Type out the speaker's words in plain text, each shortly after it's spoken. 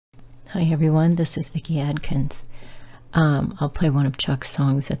Hi everyone, this is Vicki Adkins. I'll play one of Chuck's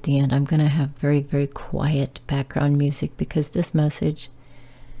songs at the end. I'm going to have very, very quiet background music because this message,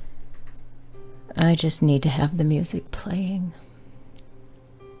 I just need to have the music playing.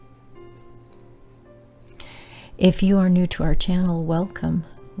 If you are new to our channel, welcome.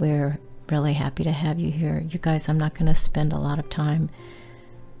 We're really happy to have you here. You guys, I'm not going to spend a lot of time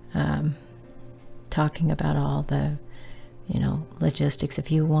talking about all the logistics.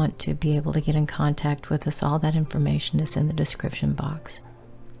 If you want to be able to get in contact with us, all that information is in the description box.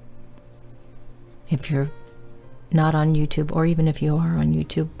 If you're not on YouTube, or even if you are on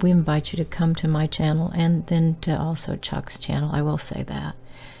YouTube, we invite you to come to my channel and then to also Chuck's channel. I will say that.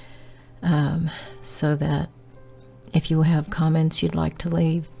 So that if you have comments you'd like to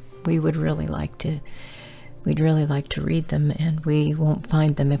leave, we'd really like to read them, and we won't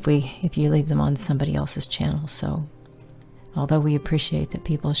find them if you leave them on somebody else's channel. So although we appreciate that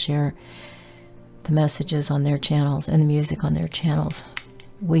people share the messages on their channels and the music on their channels,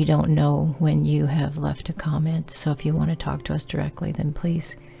 we don't know when you have left a comment. So if you want to talk to us directly, then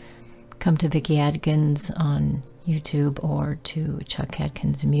please come to Vicki Adkins on YouTube or to Chuck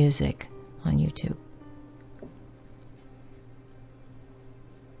Adkins Music on YouTube.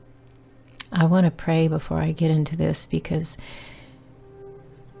 I want to pray before I get into this, because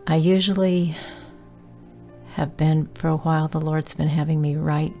I usually have been, for a while, the Lord's been having me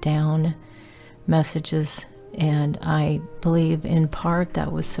write down messages, and I believe in part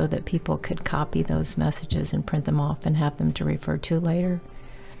that was so that people could copy those messages and print them off and have them to refer to later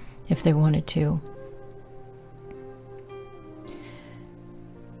if they wanted to.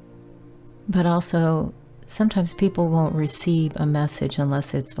 But also, sometimes people won't receive a message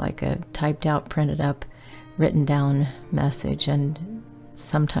unless it's like a typed out, printed up, written down message, and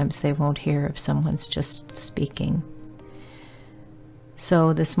sometimes they won't hear if someone's just speaking.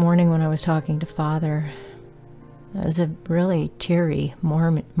 So this morning when I was talking to Father, it was a really teary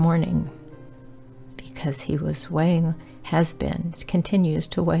morning, because he was continues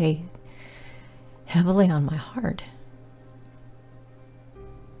to weigh heavily on my heart.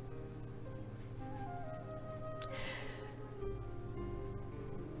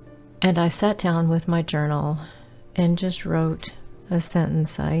 And I sat down with my journal and just wrote a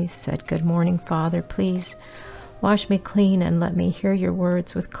sentence. I said, "Good morning, Father. Please wash me clean and let me hear your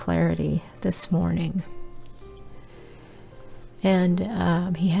words with clarity this morning." And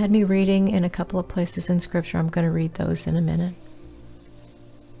he had me reading in a couple of places in Scripture. I'm going to read those in a minute.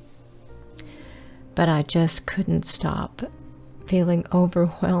 But I just couldn't stop feeling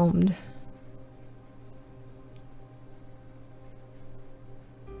overwhelmed.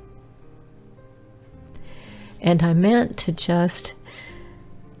 And I meant to just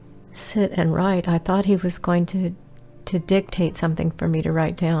sit and write. I thought he was going to dictate something for me to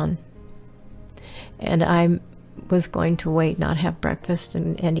write down. And I was going to wait, not have breakfast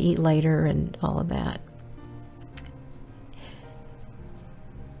and eat later and all of that.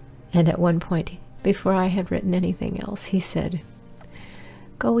 And at one point, before I had written anything else, he said,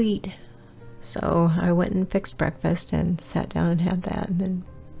 "Go eat." So I went and fixed breakfast and sat down and had that, and then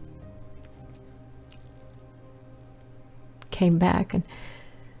came back and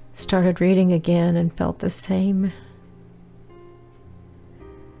started reading again and felt the same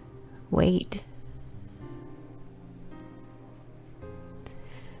weight.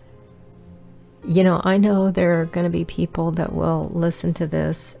 I know there are going to be people that will listen to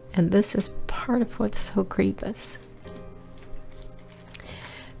this, and this is part of what's so grievous.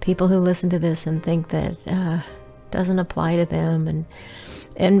 People who listen to this and think that doesn't apply to them,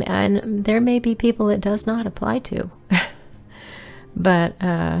 and there may be people it does not apply to. But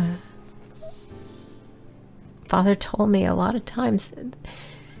Father told me a lot of times that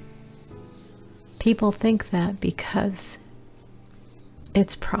people think that because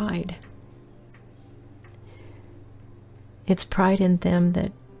it's pride. It's pride in them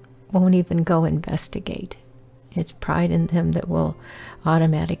that won't even go investigate. It's pride in them that will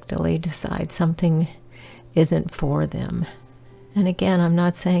automatically decide something isn't for them. And again, I'm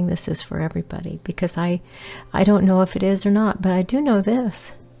not saying this is for everybody, because I don't know if it is or not, but I do know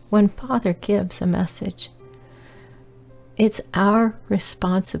this. When Father gives a message, it's our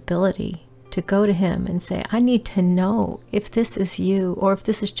responsibility to go to him and say, "I need to know if this is you, or if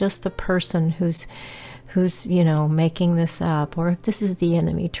this is just the person who's making this up, or if this is the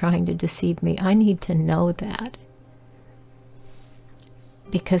enemy trying to deceive me. I need to know that."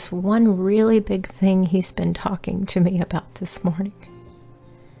 Because one really big thing he's been talking to me about this morning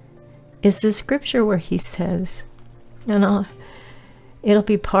is the scripture where he says, and it'll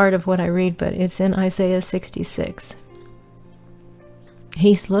be part of what I read, but it's in Isaiah 66.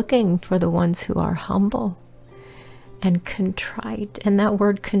 He's looking for the ones who are humble and contrite. And that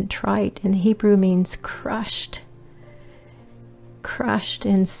word contrite in Hebrew means crushed. Crushed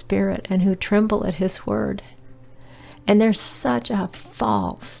in spirit, and who tremble at his word. And there's such a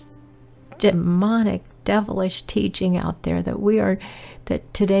false, demonic, devilish teaching out there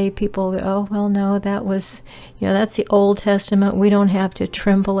that today people go, oh, well, no, that was, that's the Old Testament. We don't have to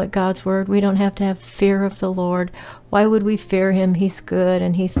tremble at God's word. We don't have to have fear of the Lord. Why would we fear him? He's good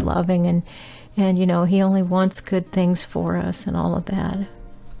and he's loving, and he only wants good things for us and all of that.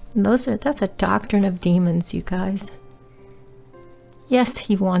 And that's a doctrine of demons, you guys. Yes,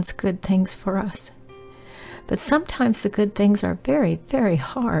 he wants good things for us. But sometimes the good things are very, very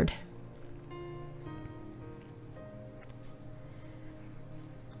hard.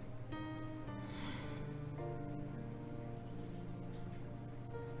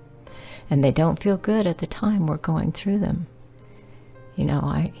 And they don't feel good at the time we're going through them.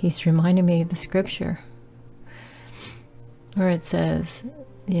 He's reminding me of the scripture where it says,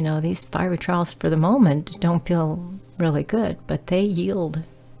 these fiery trials for the moment don't feel really good, but they yield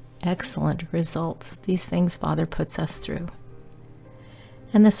excellent results. These things Father puts us through.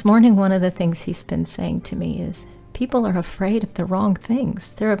 And this morning, one of the things he's been saying to me is, people are afraid of the wrong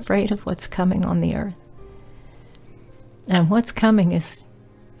things. They're afraid of what's coming on the earth. And what's coming is,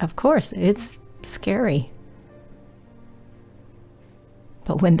 of course, it's scary.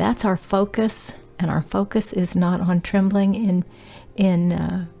 But when that's our focus, and our focus is not on trembling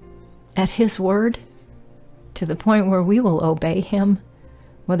at his word, to the point where we will obey him,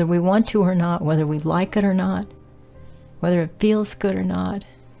 whether we want to or not, whether we like it or not, whether it feels good or not,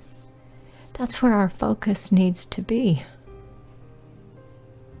 that's where our focus needs to be.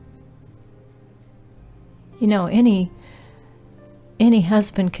 Any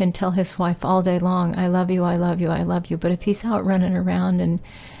husband can tell his wife all day long, I love you, I love you, I love you. But if he's out running around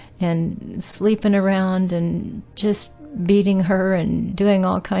and sleeping around and just beating her and doing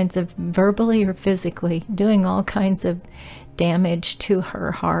all kinds of, verbally or physically, doing all kinds of damage to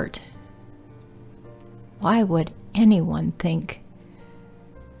her heart, why would anyone think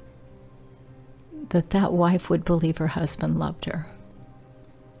that wife would believe her husband loved her?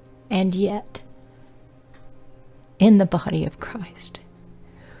 And yet, in the body of Christ,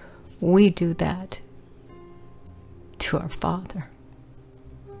 we do that to our Father.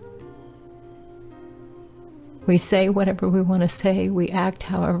 We say whatever we want to say. We act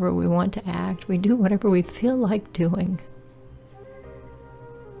however we want to act. We do whatever we feel like doing.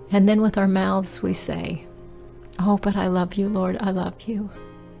 And then with our mouths we say, oh, but I love you, Lord, I love you.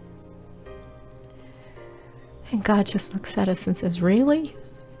 And God just looks at us and says, really?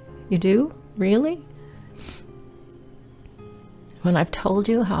 You do? Really? When I've told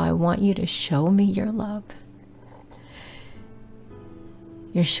you how I want you to show me your love,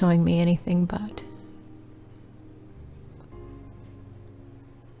 you're showing me anything but.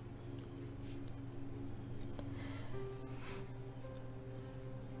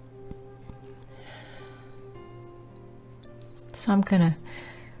 So I'm gonna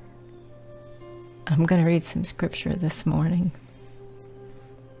read some scripture this morning.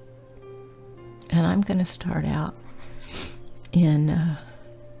 And I'm gonna start out in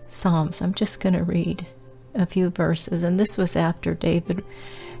Psalms. I'm just gonna read a few verses. And this was after David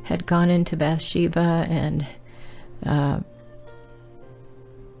had gone into Bathsheba and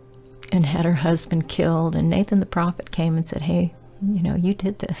had her husband killed. And Nathan the prophet came and said, hey, you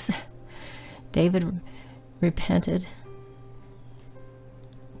did this. David repented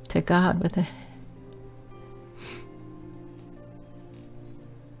to God with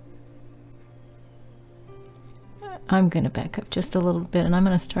I'm going to back up just a little bit, and I'm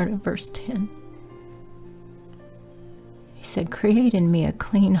going to start at verse 10. He said, create in me a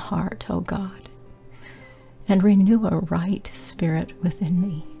clean heart, O God, and renew a right spirit within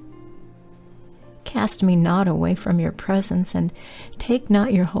me. Cast me not away from your presence, and take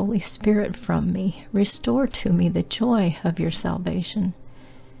not your Holy Spirit from me. Restore to me the joy of your salvation,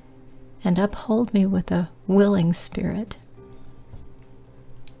 and uphold me with a willing spirit.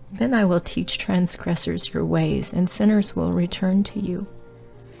 Then I will teach transgressors your ways, and sinners will return to you.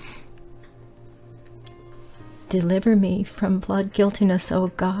 Deliver me from blood guiltiness, O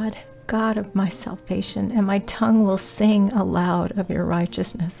God, God of my salvation, and my tongue will sing aloud of your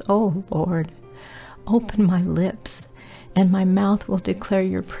righteousness. O Lord, open my lips, and my mouth will declare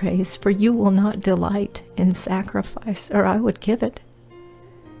your praise, for you will not delight in sacrifice, or I would give it.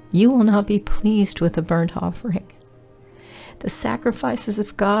 You will not be pleased with a burnt offering. The sacrifices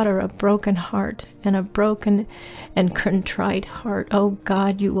of God are a broken heart, and a broken and contrite heart, O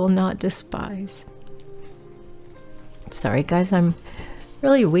God, you will not despise. Sorry guys, I'm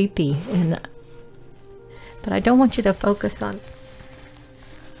really weepy, but I don't want you to focus on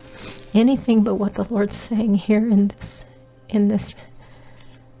anything but what the Lord's saying here in this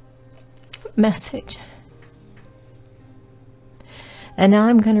message. And now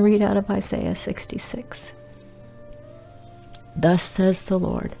I'm going to read out of Isaiah 66. Thus says the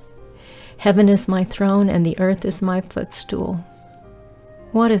Lord, heaven is my throne and the earth is my footstool.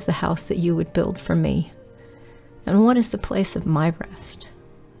 What is the house that you would build for me? And what is the place of my rest?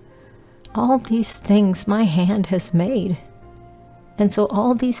 All these things my hand has made. And so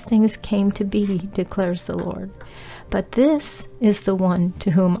all these things came to be, declares the Lord. But this is the one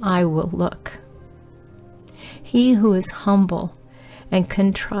to whom I will look. He who is humble and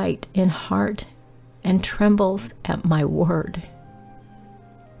contrite in heart and trembles at my word.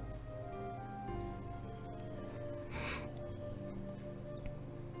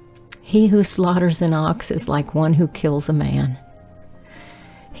 He who slaughters an ox is like one who kills a man.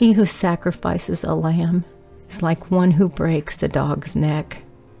 He who sacrifices a lamb is like one who breaks a dog's neck.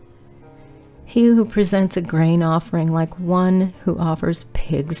 He who presents a grain offering like one who offers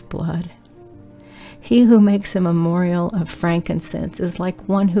pig's blood. He who makes a memorial of frankincense is like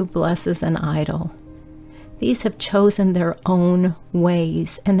one who blesses an idol. These have chosen their own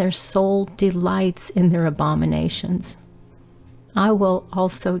ways, and their soul delights in their abominations. I will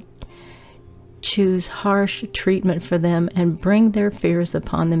also choose harsh treatment for them and bring their fears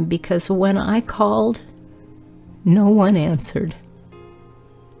upon them, because when I called, no one answered.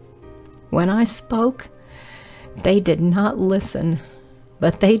 When I spoke, they did not listen,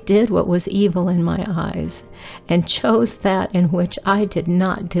 but they did what was evil in my eyes, and chose that in which I did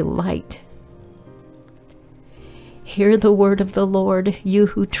not delight. Hear the word of the Lord, you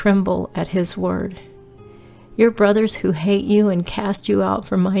who tremble at his word. Your brothers who hate you and cast you out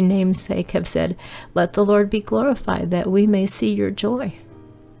for my name's sake have said, let the Lord be glorified, that we may see your joy.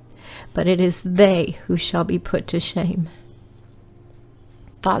 But it is they who shall be put to shame.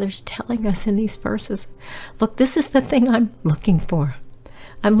 Father's telling us in these verses, look, this is the thing I'm looking for.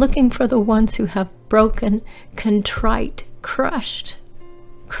 I'm looking for the ones who have broken, contrite, crushed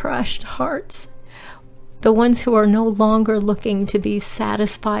hearts. The ones who are no longer looking to be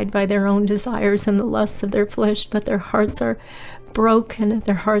satisfied by their own desires and the lusts of their flesh, but their hearts are broken,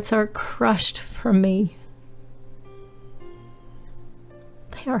 their hearts are crushed for me.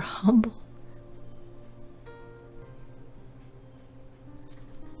 They are humble.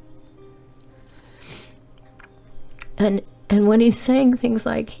 And when he's saying things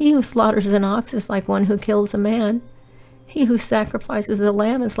like, he who slaughters an ox is like one who kills a man. He who sacrifices a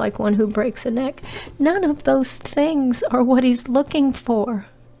lamb is like one who breaks a neck. None of those things are what he's looking for.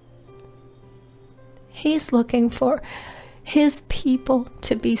 He's looking for his people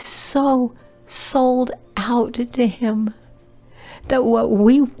to be so sold out to him that what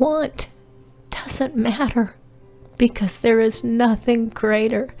we want doesn't matter, because there is nothing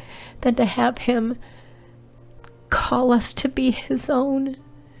greater than to have him call us to be his own.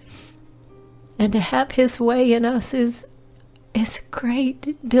 And to have his way in us is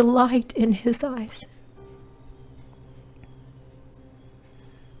great delight in his eyes.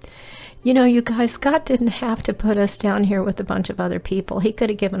 You know, you guys, God didn't have to put us down here with a bunch of other people. He could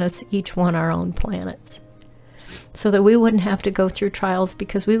have given us each one our own planets, so that we wouldn't have to go through trials,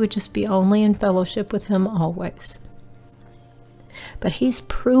 because we would just be only in fellowship with him always. But he's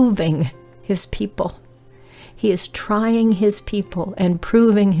proving his people. He is trying his people and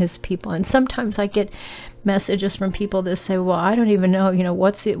proving his people. And sometimes I get messages from people that say, well, I don't even know,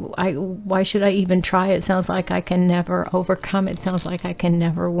 why should I even try? It sounds like I can never overcome. It sounds like I can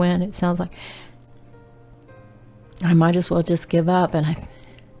never win. It sounds like I might as well just give up. And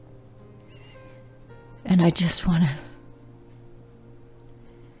I just want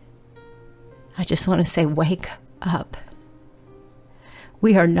to say, wake up.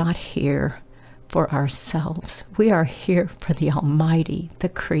 We are not here for ourselves. We are here for the Almighty, the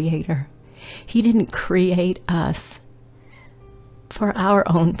Creator. He didn't create us for our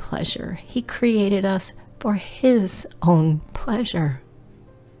own pleasure. He created us for his own pleasure.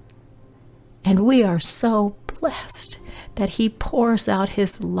 And we are so blessed that he pours out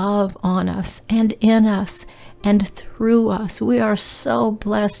his love on us and in us and through us. We are so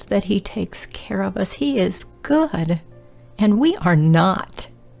blessed that he takes care of us. He is good, and we are not.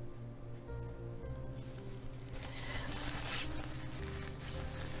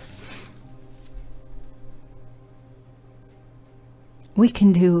 We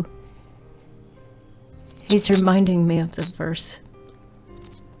can do, he's reminding me of the verse,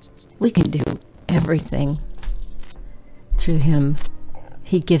 we can do everything through him.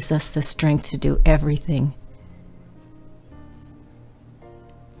 He gives us the strength to do everything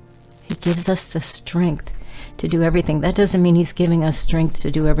gives us the strength to do everything. That doesn't mean he's giving us strength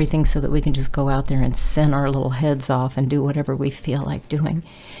to do everything so that we can just go out there and sin our little heads off and do whatever we feel like doing.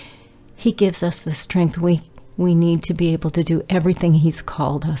 He gives us the strength we need to be able to do everything he's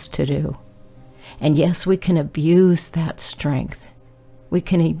called us to do. And yes, we can abuse that strength. We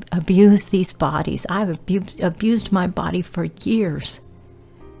can abuse these bodies. I've abused my body for years.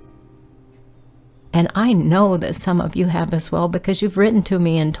 And I know that some of you have as well, because you've written to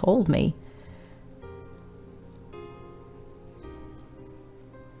me and told me.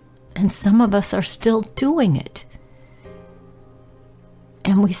 And some of us are still doing it.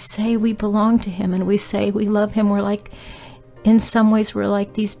 And we say we belong to him, and we say we love him. We're like, in some ways, we're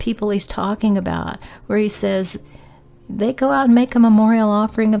like these people he's talking about, where he says they go out and make a memorial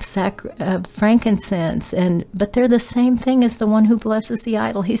offering of frankincense, but they're the same thing as the one who blesses the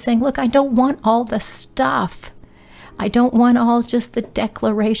idol. He's saying, look, I don't want all the stuff. I don't want all just the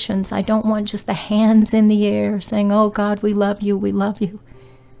declarations. I don't want just the hands in the air saying, oh God, we love you, we love you.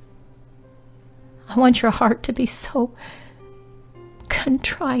 I want your heart to be so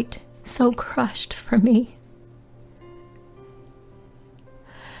contrite, so crushed for me,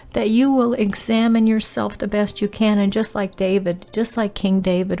 that you will examine yourself the best you can. And just like David, just like King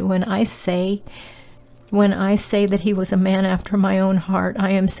David, when I say that he was a man after my own heart,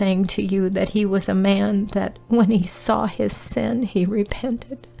 I am saying to you that he was a man that when he saw his sin, he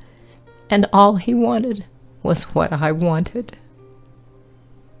repented. And all he wanted was what I wanted.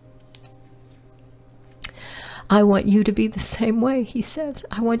 I want you to be the same way, he says.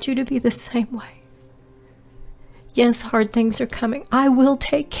 I want you to be the same way. Yes, hard things are coming. I will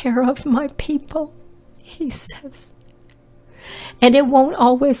take care of my people, he says. And it won't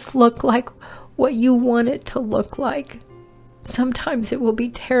always look like what you want it to look like. Sometimes it will be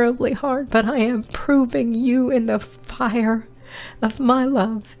terribly hard, but I am proving you in the fire of my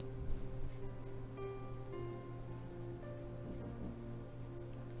love.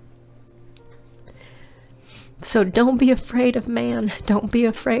 So don't be afraid of man. Don't be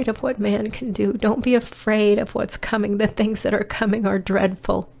afraid of what man can do. Don't be afraid of what's coming. The things that are coming are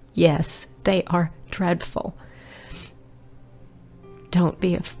dreadful. Yes, they are dreadful. Don't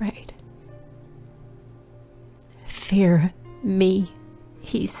be afraid. Fear me,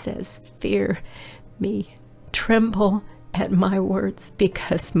 he says. Fear me. Tremble at my words,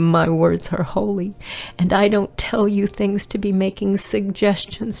 because my words are holy. And I don't tell you things to be making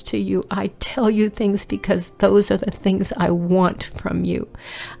suggestions to you. I tell you things because those are the things I want from you.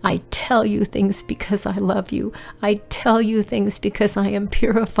 I tell you things because I love you. I tell you things because I am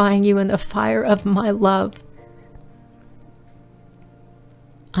purifying you in the fire of my love.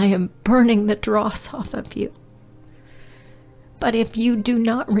 I am burning the dross off of you. But if you do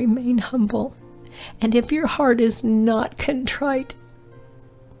not remain humble, and if your heart is not contrite,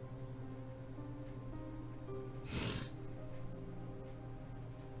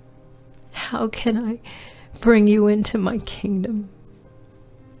 how can I bring you into my kingdom?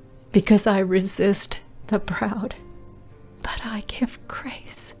 Because I resist the proud, but I give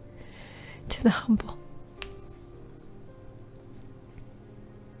grace to the humble.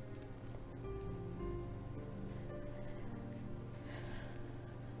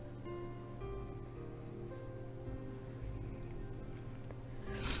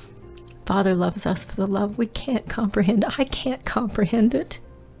 Father loves us with a love we can't comprehend. I can't comprehend it.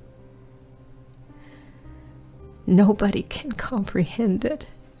 Nobody can comprehend it.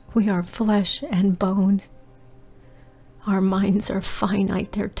 We are flesh and bone. Our minds are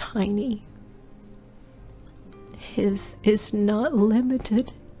finite. They're tiny. His is not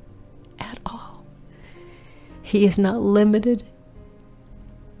limited at all. He is not limited.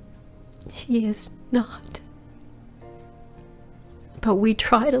 He is not. But we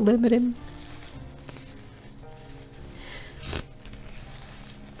try to limit him.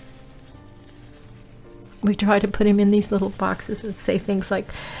 We try to put him in these little boxes and say things like,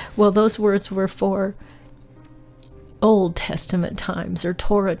 well, those words were for Old Testament times or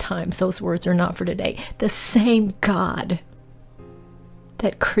Torah times. Those words are not for today. The same God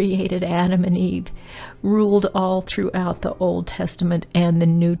that created Adam and Eve ruled all throughout the Old Testament and the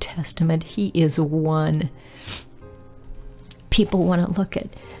New Testament. He is one. People want to look at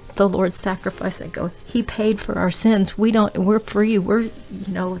the Lord's sacrifice and go, he paid for our sins. We're free.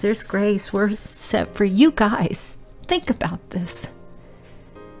 There's grace. We're set free. You guys, think about this.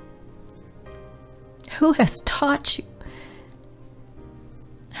 Who has taught you?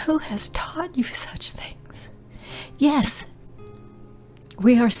 Who has taught you such things? Yes,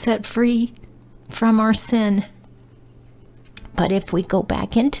 we are set free from our sin. But if we go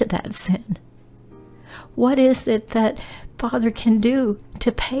back into that sin, what is it that Father can do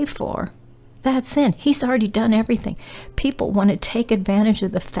to pay for that sin. He's already done everything. People want to take advantage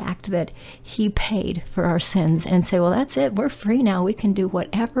of the fact that he paid for our sins and say, well, that's it. We're free now. We can do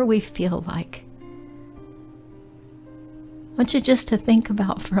whatever we feel like. I want you just to think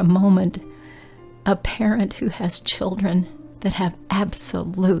about for a moment a parent who has children that have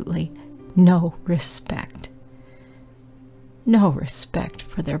absolutely no respect. No respect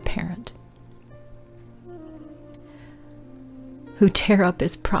for their parent. Who tear up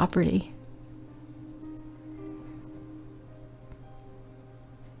his property.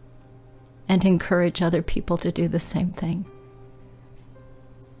 And encourage other people to do the same thing.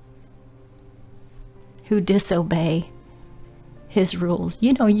 Who disobey his rules.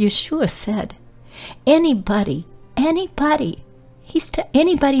 You know, Yeshua said, anybody, anybody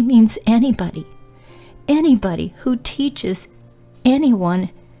means anybody. Anybody who teaches anyone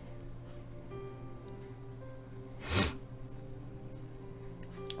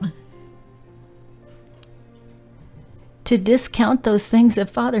to discount those things that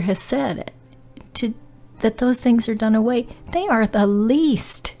Father has said, that those things are done away, they are the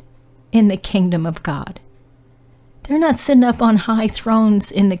least in the kingdom of God. They're not sitting up on high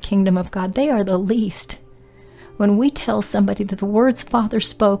thrones in the kingdom of God. They are the least. When we tell somebody that the words Father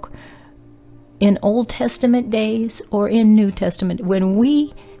spoke in Old Testament days or in New Testament, when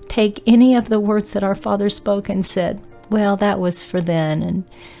we take any of the words that our Father spoke and said, well, that was for then, and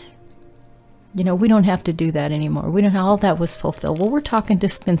you know, we don't have to do that anymore. We don't. All that was fulfilled. Well, we're talking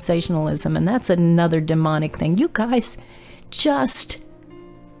dispensationalism, and that's another demonic thing. You guys just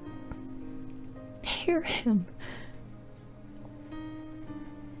hear him.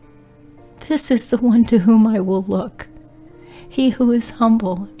 This is the one to whom I will look. He who is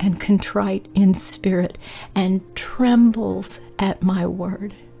humble and contrite in spirit and trembles at my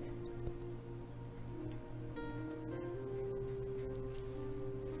word.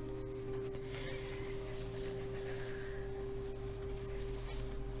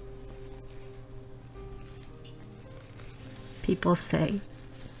 People say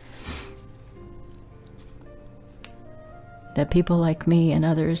that people like me and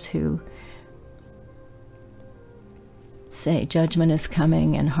others who say judgment is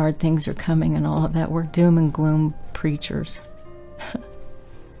coming and hard things are coming and all of that, we're doom and gloom preachers.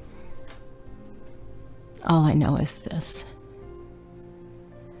 All I know is this.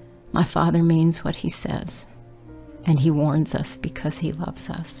 My Father means what he says, and he warns us because he loves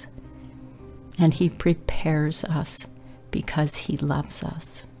us, and he prepares us because he loves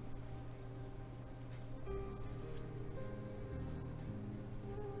us.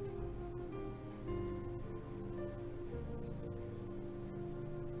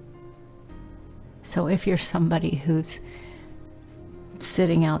 So if you're somebody who's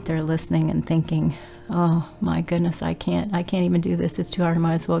sitting out there listening and thinking, oh my goodness, I can't even do this, it's too hard, I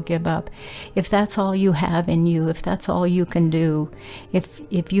might as well give up. If that's all you have in you, if that's all you can do, if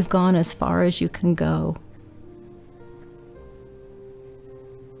you've gone as far as you can go,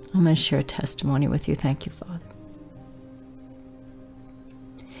 I'm going to share a testimony with you. Thank you, Father.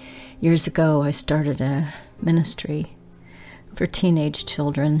 Years ago, I started a ministry for teenage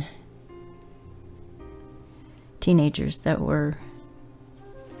children, teenagers that were,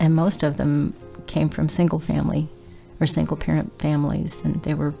 and most of them came from single family or single parent families, and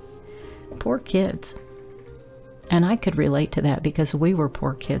they were poor kids. And I could relate to that because we were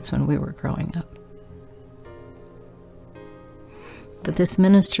poor kids when we were growing up. But this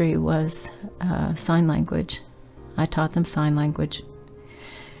ministry was sign language. I taught them sign language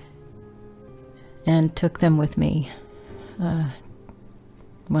and took them with me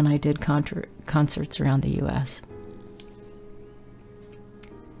when I did concerts around the U.S.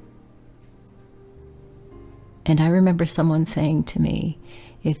 And I remember someone saying to me,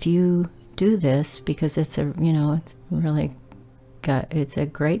 if you do this, because it's a, it's really it's a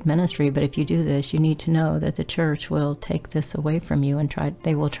great ministry, but if you do this, you need to know that the church will take this away from you and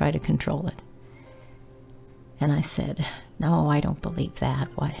they will try to control it. And I said, no, I don't believe that.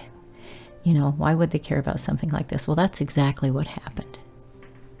 Why? Why would they care about something like this? Well, that's exactly what happened.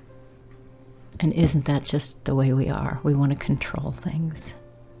 And isn't that just the way we are? We want to control things.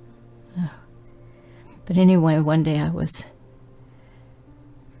 Oh. But anyway, one day I was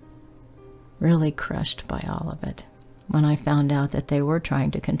really crushed by all of it when I found out that they were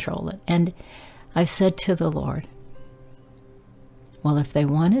trying to control it. And I said to the Lord, well, if they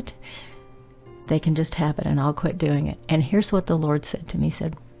want it, they can just have it and I'll quit doing it. And here's what the Lord said to me. He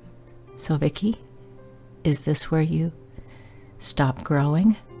said, so Vicki, is this where you stop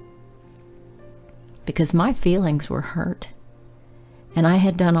growing? Because my feelings were hurt. And I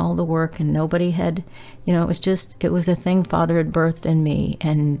had done all the work, and nobody had, it was a thing Father had birthed in me.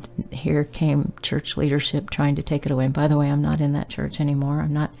 And here came church leadership trying to take it away. And by the way, I'm not in that church anymore.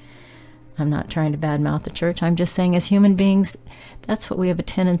 I'm not trying to badmouth the church. I'm just saying, as human beings, that's what we have a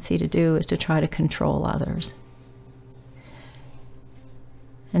tendency to do, is to try to control others.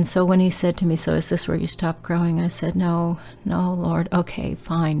 And so when he said to me, so is this where you stop growing? I said, no, Lord. Okay,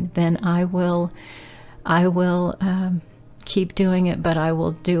 fine. Then I will keep doing it, but I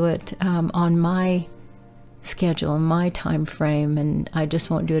will do it on my schedule, my time frame, and I just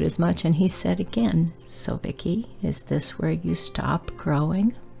won't do it as much. And he said again, so Vicki, is this where you stop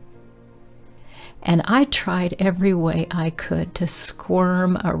growing? And I tried every way I could to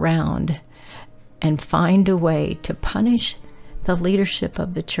squirm around and find a way to punish the leadership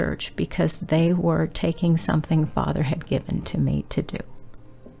of the church, because they were taking something Father had given to me to do.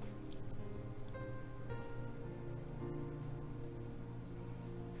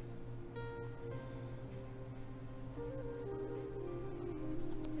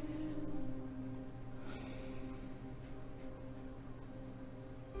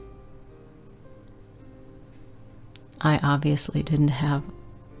 I obviously didn't have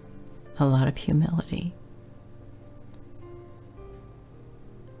a lot of humility.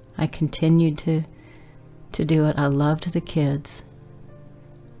 I continued to do it. I loved the kids,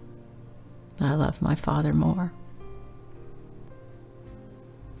 but I loved my Father more.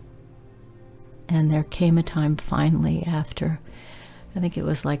 And there came a time finally, after, I think it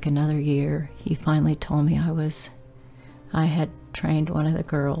was like another year, he finally told me I had trained one of the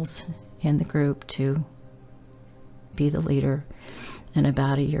girls in the group to be the leader. And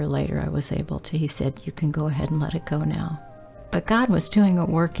about a year later, I was able to, he said, you can go ahead and let it go now. But God was doing a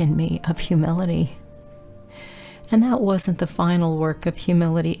work in me of humility. And that wasn't the final work of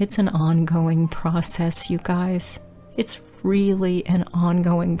humility. It's an ongoing process, you guys. It's really an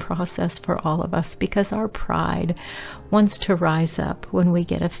ongoing process for all of us, because our pride wants to rise up when we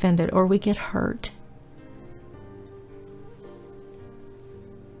get offended or we get hurt.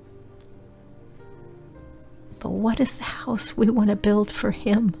 But what is the house we want to build for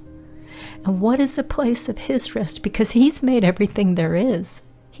Him? And what is the place of His rest? Because He's made everything there is.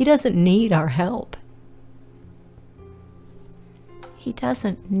 He doesn't need our help. He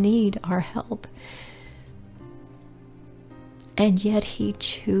doesn't need our help. And yet He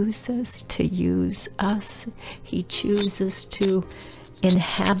chooses to use us. He chooses to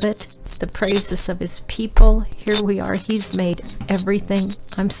inhabit the praises of His people. Here we are. He's made everything.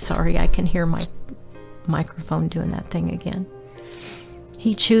 I'm sorry, I can hear my microphone doing that thing again.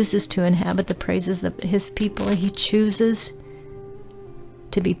 He chooses to inhabit the praises of His people. He chooses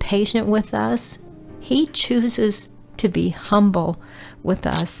to be patient with us. He chooses to be humble with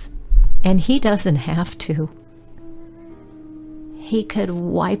us. And He doesn't have to. He could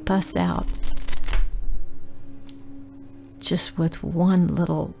wipe us out just with one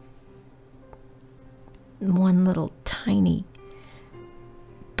little tiny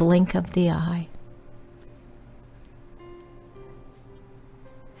blink of the eye.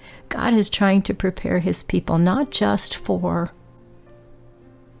 God is trying to prepare His people not just for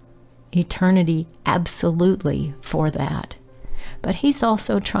eternity, absolutely for that, but He's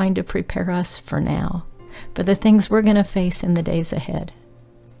also trying to prepare us for now, for the things we're going to face in the days ahead.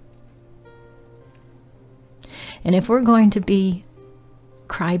 And if we're going to be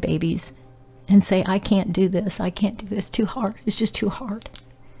crybabies and say, I can't do this, too hard, it's just too hard,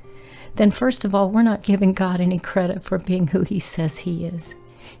 then first of all, we're not giving God any credit for being who He says He is.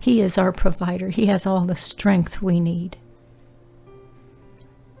 He is our provider. He has all the strength we need.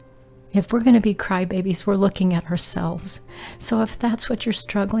 If we're going to be crybabies, we're looking at ourselves. So if that's what you're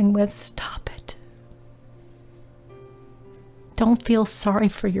struggling with, stop it. Don't feel sorry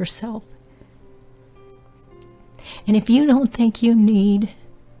for yourself. And if you don't think you need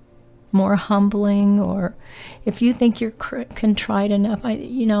more humbling, or if you think you're contrite enough,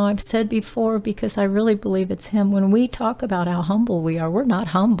 I've said before, because I really believe it's Him, when we talk about how humble we are, we're not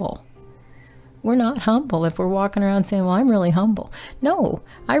humble. We're not humble if we're walking around saying, well, I'm really humble. No,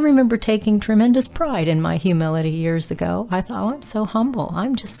 I remember taking tremendous pride in my humility years ago. I thought, oh, I'm so humble.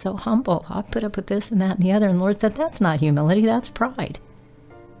 I'm just so humble. I'll put up with this and that and the other. And the Lord said, that's not humility, that's pride.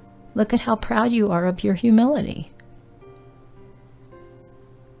 Look at how proud you are of your humility.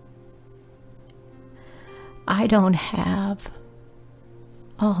 I don't have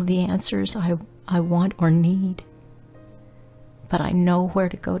all the answers I want or need, but I know where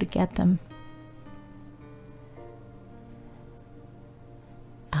to go to get them.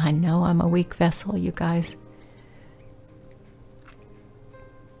 I know I'm a weak vessel, you guys.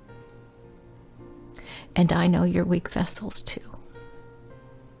 And I know you're weak vessels too.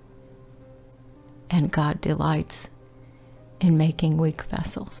 And God delights in making weak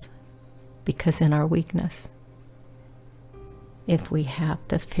vessels, because in our weakness, if we have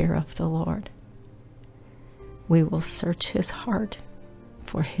the fear of the Lord, we will search His heart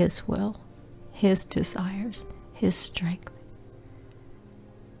for His will, His desires, His strength.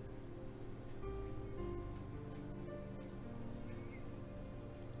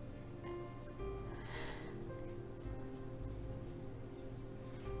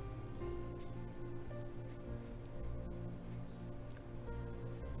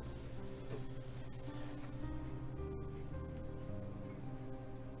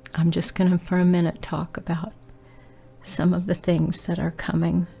 I'm just going to, for a minute, talk about some of the things that are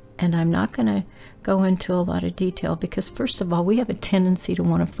coming. And I'm not going to go into a lot of detail because, first of all, we have a tendency to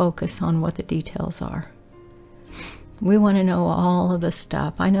want to focus on what the details are. We want to know all of the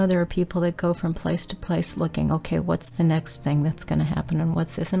stuff. I know there are people that go from place to place looking, okay, what's the next thing that's going to happen and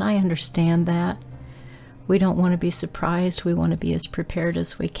what's this? And I understand that. We don't want to be surprised. We want to be as prepared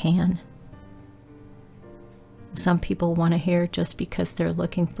as we can. Some people want to hear just because they're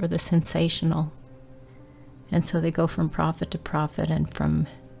looking for the sensational. And so they go from prophet to prophet and from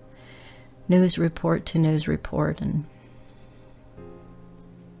news report to news report. And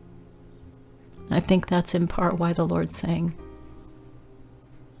I think that's in part why the Lord's saying,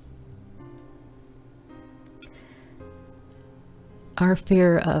 our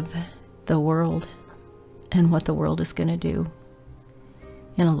fear of the world and what the world is going to do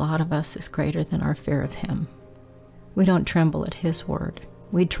in a lot of us is greater than our fear of Him. We don't tremble at His word.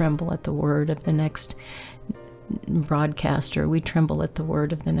 We tremble at the word of the next broadcaster. We tremble at the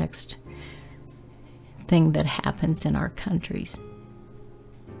word of the next thing that happens in our countries.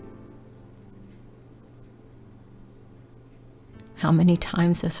 How many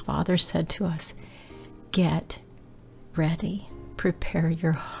times has Father said to us, get ready, prepare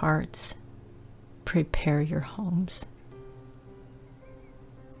your hearts, prepare your homes.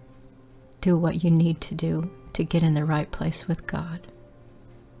 Do what you need to do to get in the right place with God.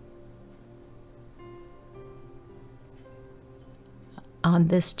 On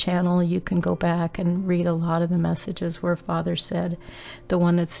this channel, you can go back and read a lot of the messages where Father said, the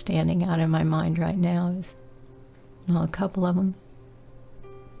one that's standing out in my mind right now is, well, a couple of them,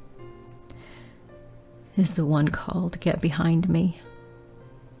 is the one called Get Behind Me.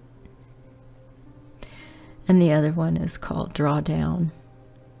 And the other one is called Draw Down.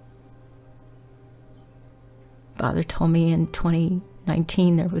 Father told me in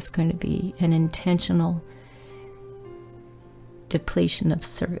 2019 there was going to be an intentional depletion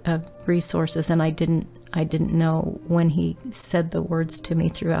of resources, and I didn't know when he said the words to me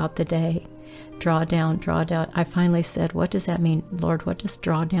throughout the day. Draw down, draw down. I finally said, what does that mean? Lord, what does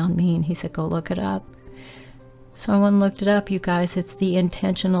draw down mean? He said, go look it up. So I went and looked it up, you guys. It's the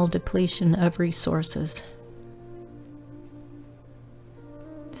intentional depletion of resources.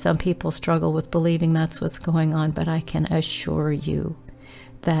 Some people struggle with believing that's what's going on, but I can assure you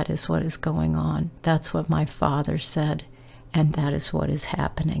that is what is going on. That's what my Father said, and that is what is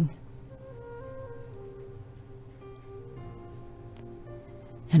happening.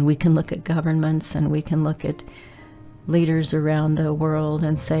 And we can look at governments and we can look at leaders around the world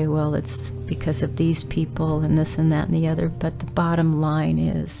and say, well, it's because of these people and this and that and the other. But the bottom line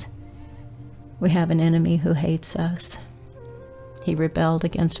is we have an enemy who hates us. He rebelled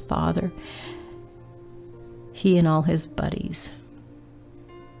against Father. He and all his buddies.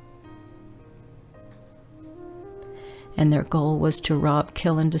 And their goal was to rob,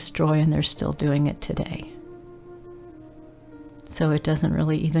 kill, and destroy, and they're still doing it today. So it doesn't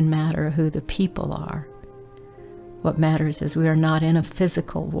really even matter who the people are. What matters is we are not in a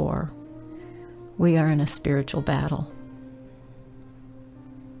physical war. We are in a spiritual battle.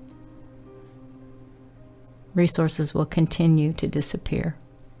 Resources will continue to disappear.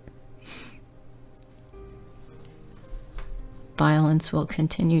 Violence will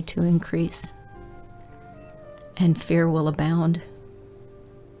continue to increase. And fear will abound.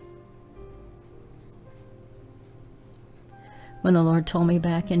 When the Lord told me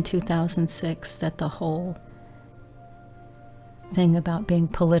back in 2006 that the whole thing about being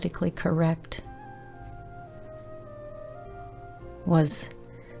politically correct was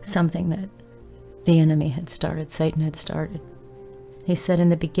something that the enemy had started, Satan had started. He said in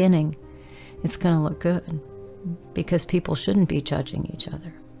the beginning, it's going to look good because people shouldn't be judging each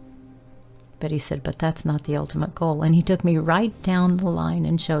other. But he said, but that's not the ultimate goal. And he took me right down the line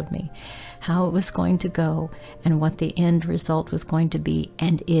and showed me how it was going to go and what the end result was going to be.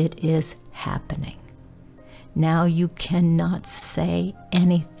 And it is happening. Now you cannot say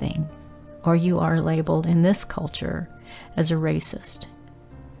anything, or you are labeled in this culture as a racist.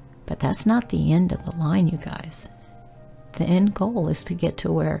 But that's not the end of the line, you guys. The end goal is to get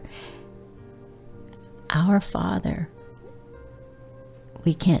to where our Father,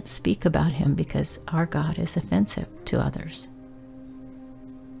 we can't speak about him because our God is offensive to others.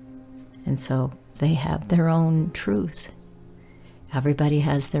 And so they have their own truth. Everybody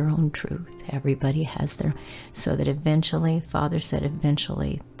has their own truth. Everybody has their... So that eventually, Father said,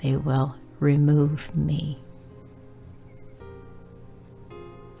 eventually they will remove me.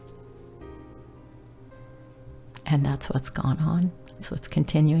 And that's what's gone on. That's what's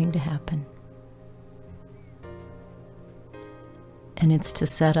continuing to happen. And it's to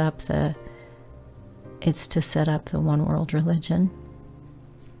set up the one world religion.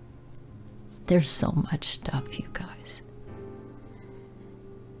 There's so much stuff, you guys.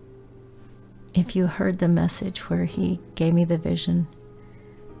 If you heard the message where he gave me the vision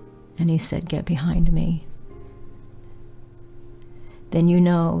and he said, "Get behind me," then you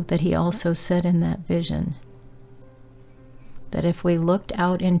know that he also said in that vision that if we looked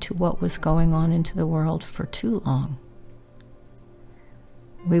out into what was going on into the world for too long,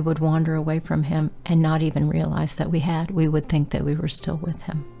 we would wander away from him and not even realize that we had. We would think that we were still with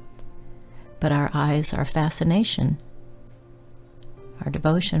him. But our eyes, our fascination, our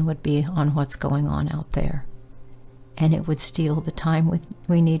devotion would be on what's going on out there. And it would steal the time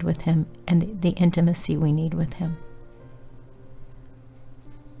we need with him and the intimacy we need with him.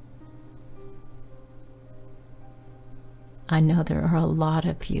 I know there are a lot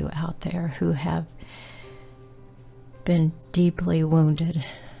of you out there who have been deeply wounded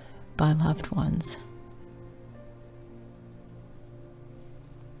by loved ones.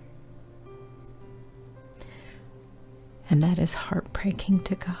 And that is heartbreaking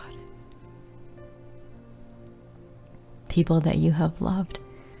to God. People that you have loved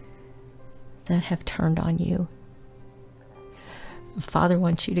that have turned on you. Father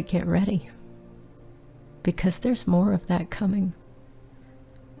wants you to get ready, because there's more of that coming.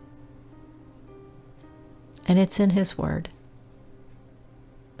 And it's in his word.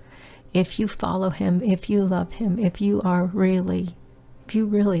 If you follow him, if you love him, if you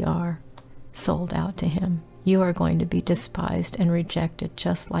really are sold out to him, you are going to be despised and rejected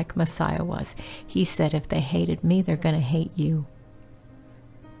just like Messiah was. He said, if they hated me, they're going to hate you.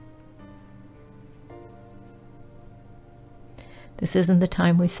 This isn't the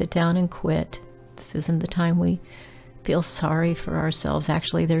time we sit down and quit. This isn't the time we feel sorry for ourselves.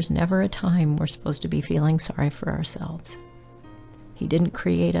 Actually, there's never a time we're supposed to be feeling sorry for ourselves. He didn't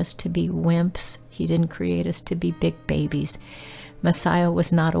create us to be wimps. He didn't create us to be big babies. Messiah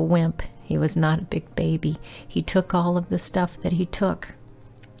was not a wimp. He was not a big baby. He took all of the stuff that he took,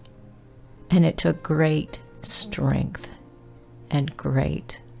 and it took great strength and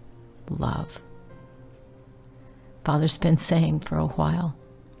great love. Father's been saying for a while,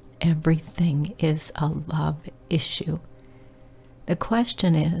 everything is a love issue. The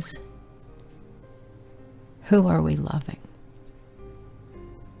question is, who are we loving?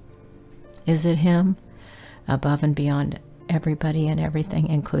 Is it him above and beyond everybody and everything,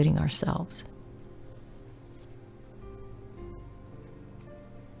 including ourselves?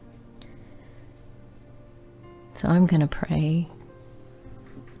 So I'm going to pray,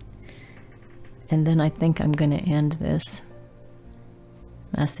 and then I think I'm going to end this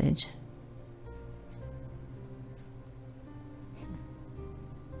message.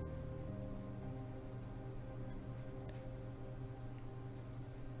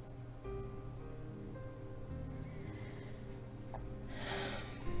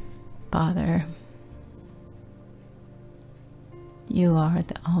 Father, you are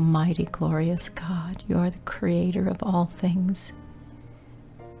the almighty, glorious God. You are the creator of all things.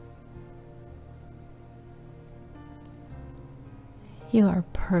 You are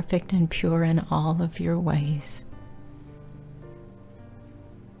perfect and pure in all of your ways.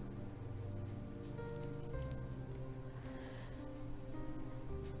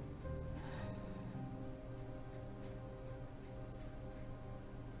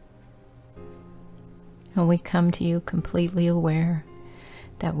 And we come to you completely aware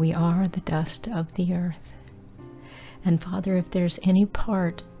that we are the dust of the earth. And Father, if there's any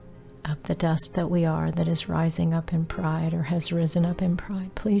part of the dust that we are that is rising up in pride or has risen up in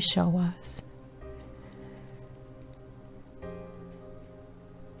pride, please show us,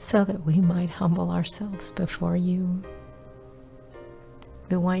 so that we might humble ourselves before you.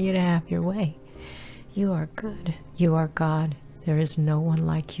 We want you to have your way. You are good. You are God. There is no one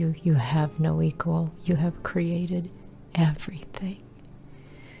like you. You have no equal. You have created everything.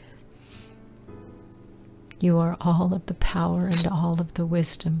 You are all of the power and all of the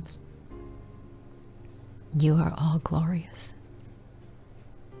wisdom. You are all glorious.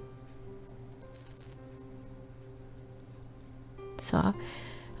 So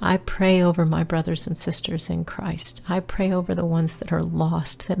I pray over my brothers and sisters in Christ. I pray over the ones that are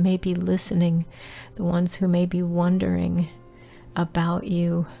lost, that may be listening, the ones who may be wondering about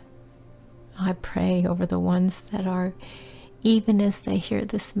you. I pray over the ones that are, even as they hear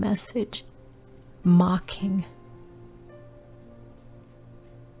this message, mocking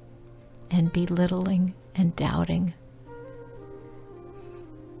and belittling and doubting.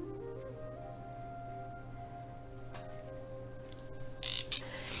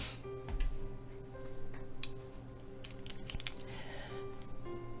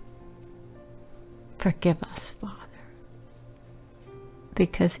 Forgive us, Father,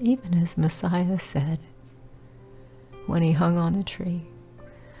 because even as Messiah said when he hung on the tree,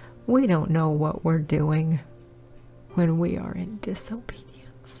 we don't know what we're doing when we are in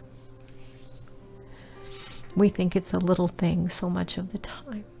disobedience. We think it's a little thing so much of the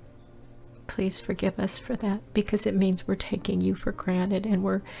time. Please forgive us for that, because it means we're taking you for granted and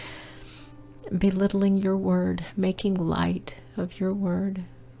we're belittling your word, making light of your word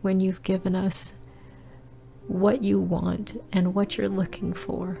when you've given us what you want and what you're looking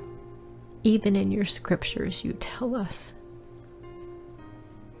for. Even in your scriptures, you tell us.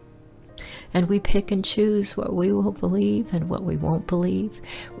 And we pick and choose what we will believe and what we won't believe.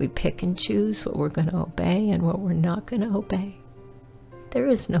 We pick and choose what we're going to obey and what we're not going to obey. There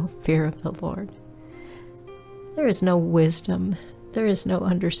is no fear of the Lord. There is no wisdom. There is no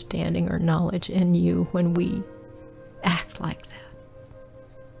understanding or knowledge in you when we act like that.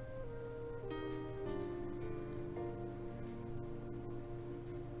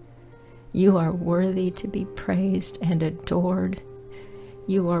 You are worthy to be praised and adored.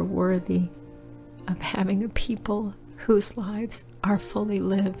 You are worthy of having a people whose lives are fully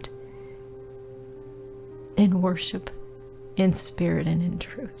lived in worship, in spirit, and in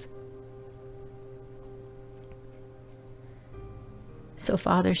truth. So,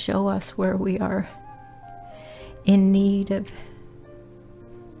 Father, show us where we are in need of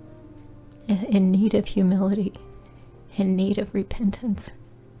humility, in need of repentance.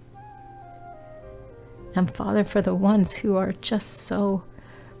 And Father, for the ones who are just so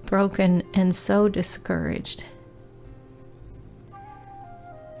broken and so discouraged,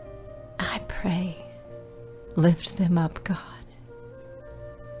 I pray, lift them up, God.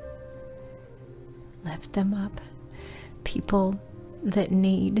 Lift them up. People that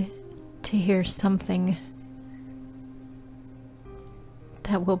need to hear something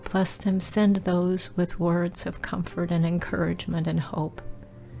that will bless them, send those with words of comfort and encouragement and hope.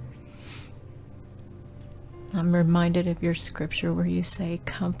 I'm reminded of your scripture where you say,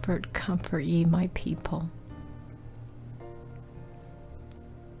 "Comfort, comfort ye my people."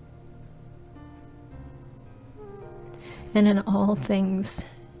 And in all things,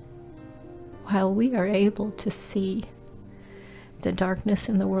 while we are able to see the darkness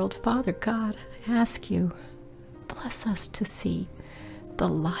in the world, Father God, I ask you, bless us to see the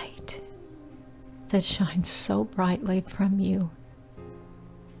light that shines so brightly from you.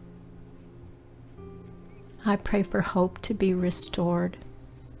 I pray for hope to be restored.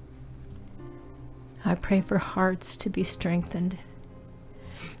 I pray for hearts to be strengthened.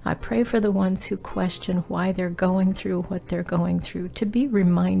 I pray for the ones who question why they're going through what they're going through, to be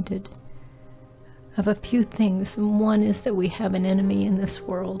reminded of a few things. One is that we have an enemy in this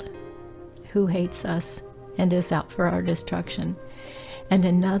world who hates us and is out for our destruction. And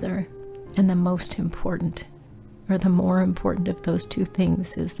another, and the most important, or the more important of those two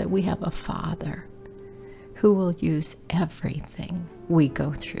things, is that we have a Father who will use everything we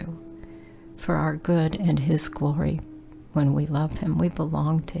go through for our good and His glory. When we love Him, we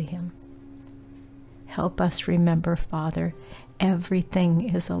belong to Him. Help us remember, Father, everything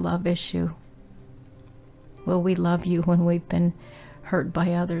is a love issue. Will we love you when we've been hurt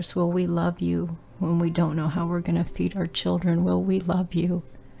by others? Will we love you when we don't know how we're going to feed our children? Will we love you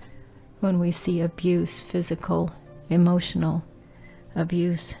when we see abuse, physical, emotional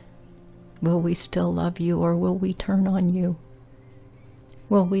abuse? Will we still love you, or will we turn on you?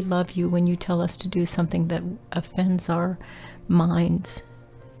 Will we love you when you tell us to do something that offends our minds?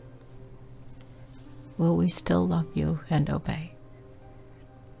 Will we still love you and obey?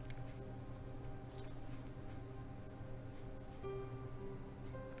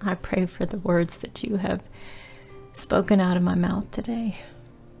 I pray for the words that you have spoken out of my mouth today,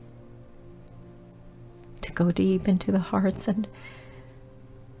 to go deep into the hearts and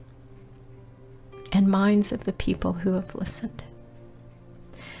minds of the people who have listened.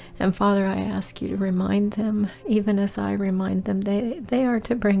 And Father, I ask you to remind them, even as I remind them, they are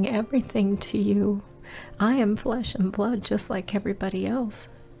to bring everything to you. I am flesh and blood just like everybody else.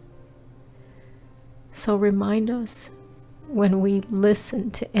 So remind us when we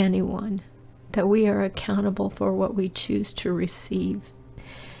listen to anyone, that we are accountable for what we choose to receive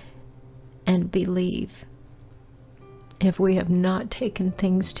and believe. If we have not taken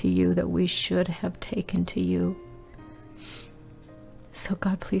things to you that we should have taken to you. So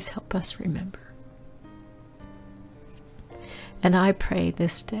God, please help us remember. And I pray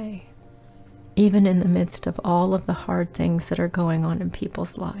this day, even in the midst of all of the hard things that are going on in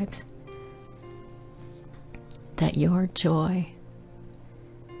people's lives, that your joy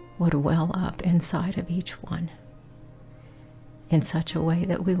would well up inside of each one in such a way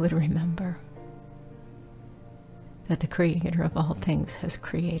that we would remember that the Creator of all things has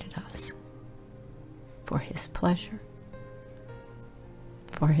created us for His pleasure,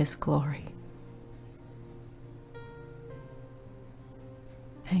 for His glory.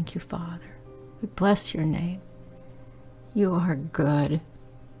 Thank you, Father. We bless your name. You are good,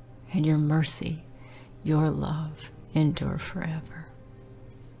 and your mercy, your love endure forever.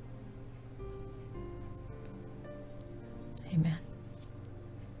 Amen.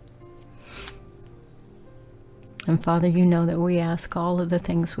 And Father, you know that we ask all of the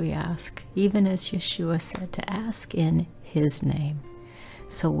things we ask, even as Yeshua said, to ask in His name.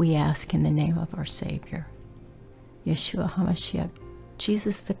 So we ask in the name of our Savior, Yeshua HaMashiach,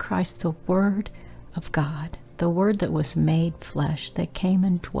 Jesus the Christ, the Word of God, the Word that was made flesh, that came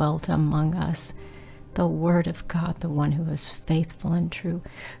and dwelt among us, the Word of God, the one who is faithful and true,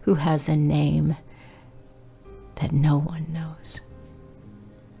 who has a name that no one knows.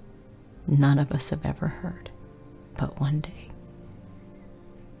 None of us have ever heard. But one day,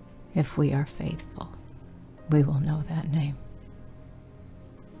 if we are faithful, we will know that name.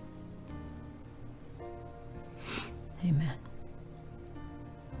 Amen.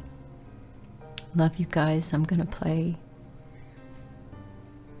 Love you guys. I'm going to play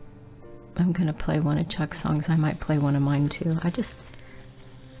one of Chuck's songs. I might play one of mine too.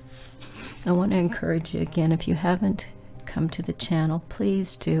 I want to encourage you again, if you haven't come to the channel,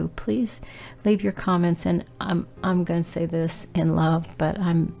 please do. Please leave your comments, and I'm going to say this in love, but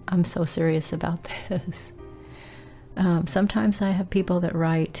I'm so serious about this. Sometimes I have people that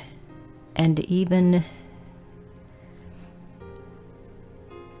write, and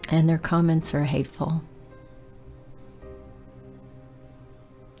their comments are hateful.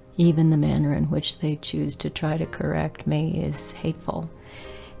 Even the manner in which they choose to try to correct me is hateful.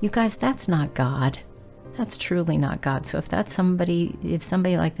 You guys, that's not God. That's truly not God. So if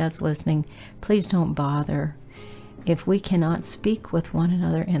somebody like that's listening, please don't bother. If we cannot speak with one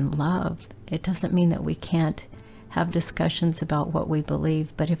another in love, it doesn't mean that we can't have discussions about what we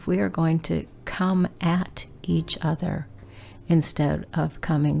believe. But if we are going to come at each other instead of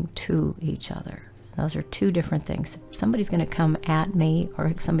coming to each other, those are two different things. If somebody's going to come at me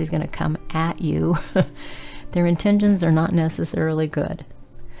or somebody's going to come at you, their intentions are not necessarily good.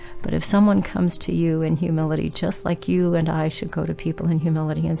 But if someone comes to you in humility, just like you and I should go to people in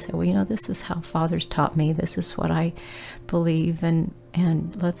humility and say, well, you know, this is how Father's taught me. This is what I believe. And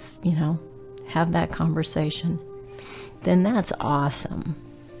let's, have that conversation. Then that's awesome.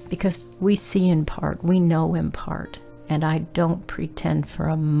 Because we see in part. We know in part. And I don't pretend for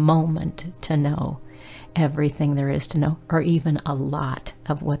a moment to know everything there is to know, or even a lot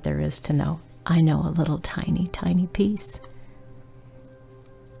of what there is to know. I know a little tiny, tiny piece.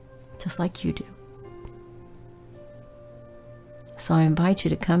 Just like you do. So I invite you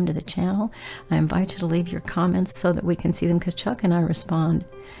to come to the channel. I invite you to leave your comments so that we can see them, because Chuck and I respond.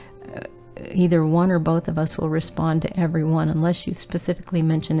 Either one or both of us will respond to everyone. Unless you specifically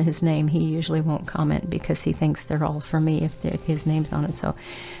mention his name, he usually won't comment because he thinks they're all for me if his name's on it.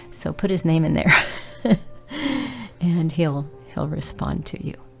 So put his name in there and he'll respond to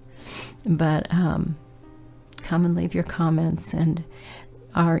you. But come and leave your comments, and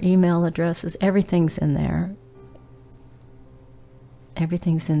our email addresses, everything's in there.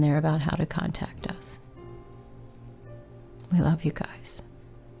 Everything's in there about how to contact us. We love you guys.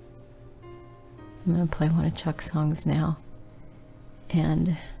 I'm going to play one of Chuck's songs now.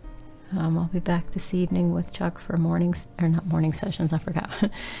 And I'll be back this evening with Chuck for not morning sessions, I forgot.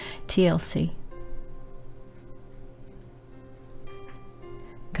 TLC.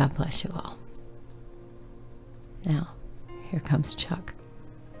 God bless you all. Now, here comes Chuck.